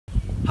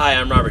Hi,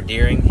 I'm Robert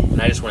Deering,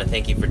 and I just want to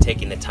thank you for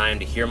taking the time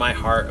to hear my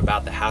heart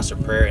about the House of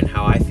Prayer and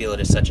how I feel it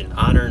is such an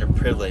honor and a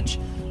privilege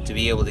to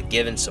be able to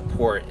give and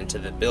support into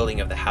the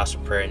building of the House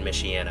of Prayer in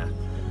Michiana.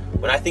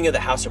 When I think of the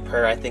House of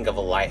Prayer, I think of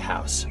a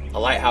lighthouse. A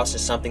lighthouse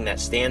is something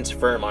that stands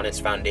firm on its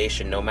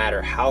foundation no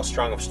matter how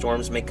strong of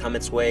storms may come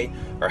its way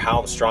or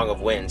how strong of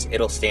winds,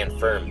 it'll stand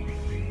firm.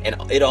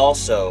 And it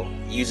also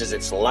uses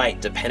its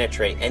light to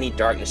penetrate any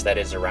darkness that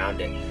is around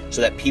it,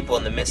 so that people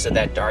in the midst of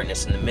that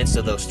darkness, in the midst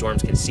of those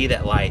storms, can see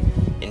that light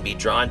and be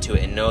drawn to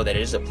it and know that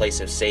it is a place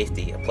of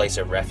safety, a place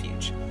of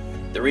refuge.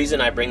 The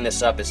reason I bring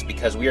this up is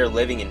because we are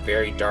living in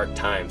very dark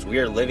times. We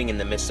are living in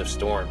the midst of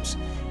storms,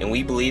 and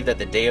we believe that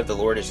the day of the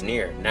Lord is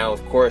near. Now,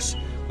 of course,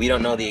 we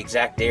don't know the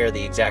exact day or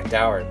the exact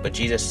hour, but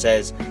Jesus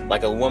says,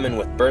 like a woman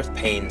with birth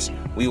pains,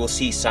 we will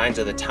see signs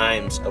of the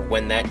times of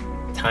when that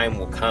time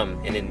will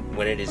come and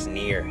when it is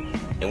near.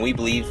 And we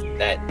believe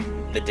that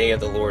the day of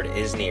the Lord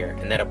is near,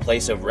 and that a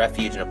place of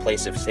refuge and a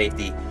place of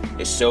safety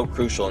is so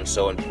crucial and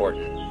so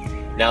important.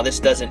 Now, this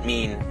doesn't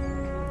mean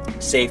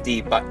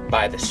safety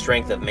by the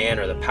strength of man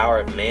or the power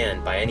of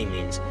man by any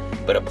means,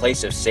 but a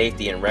place of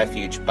safety and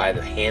refuge by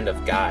the hand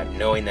of God,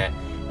 knowing that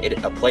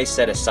a place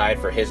set aside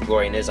for His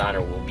glory and His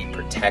honor will be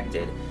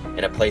protected,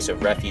 and a place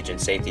of refuge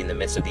and safety in the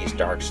midst of these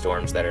dark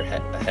storms that are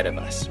ahead of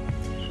us.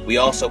 We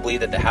also believe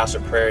that the House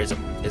of Prayer is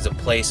a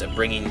place of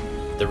bringing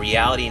the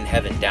reality in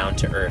heaven down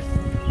to earth,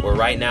 where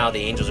right now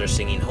the angels are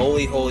singing,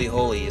 "Holy, holy,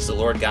 holy is the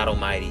Lord God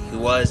Almighty, who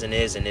was and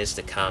is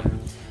to come,"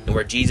 and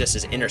where Jesus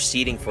is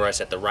interceding for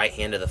us at the right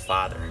hand of the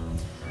Father.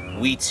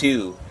 We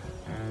too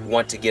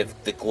want to give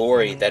the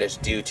glory that is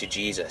due to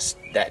Jesus,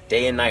 that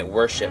day and night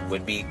worship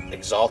would be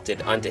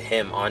exalted unto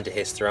Him, onto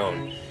His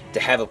throne, to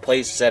have a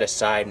place set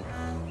aside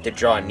to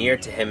draw near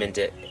to Him and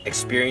to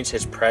experience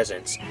His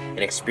presence and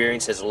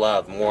experience His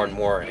love more and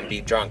more and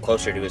be drawn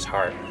closer to His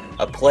heart.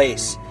 A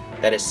place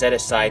that is set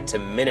aside to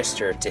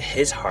minister to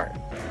His heart,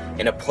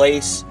 and a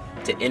place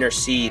to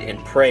intercede and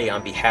pray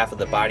on behalf of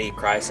the body of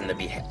Christ and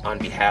on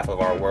behalf of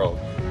our world,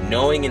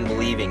 knowing and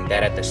believing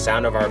that at the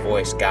sound of our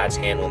voice, God's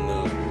hand will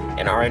move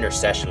and our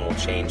intercession will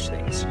change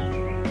things.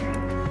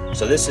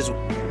 So this is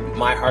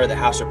my heart of the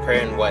House of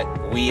Prayer, and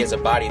what we as a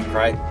body of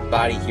Christ,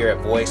 body here at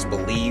Voice,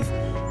 believe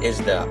is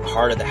the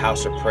heart of the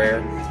House of Prayer.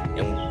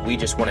 And we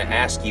just want to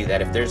ask you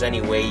that if there's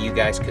any way you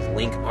guys could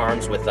link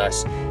arms with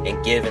us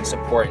and give and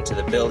support into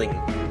the building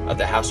of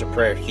the House of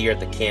Prayer here at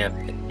the camp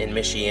in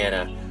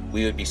Michiana,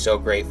 we would be so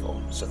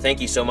grateful. So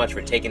thank you so much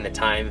for taking the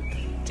time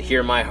to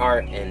hear my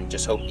heart, and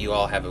just hope you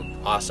all have an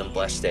awesome,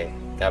 blessed day.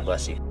 God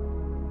bless you.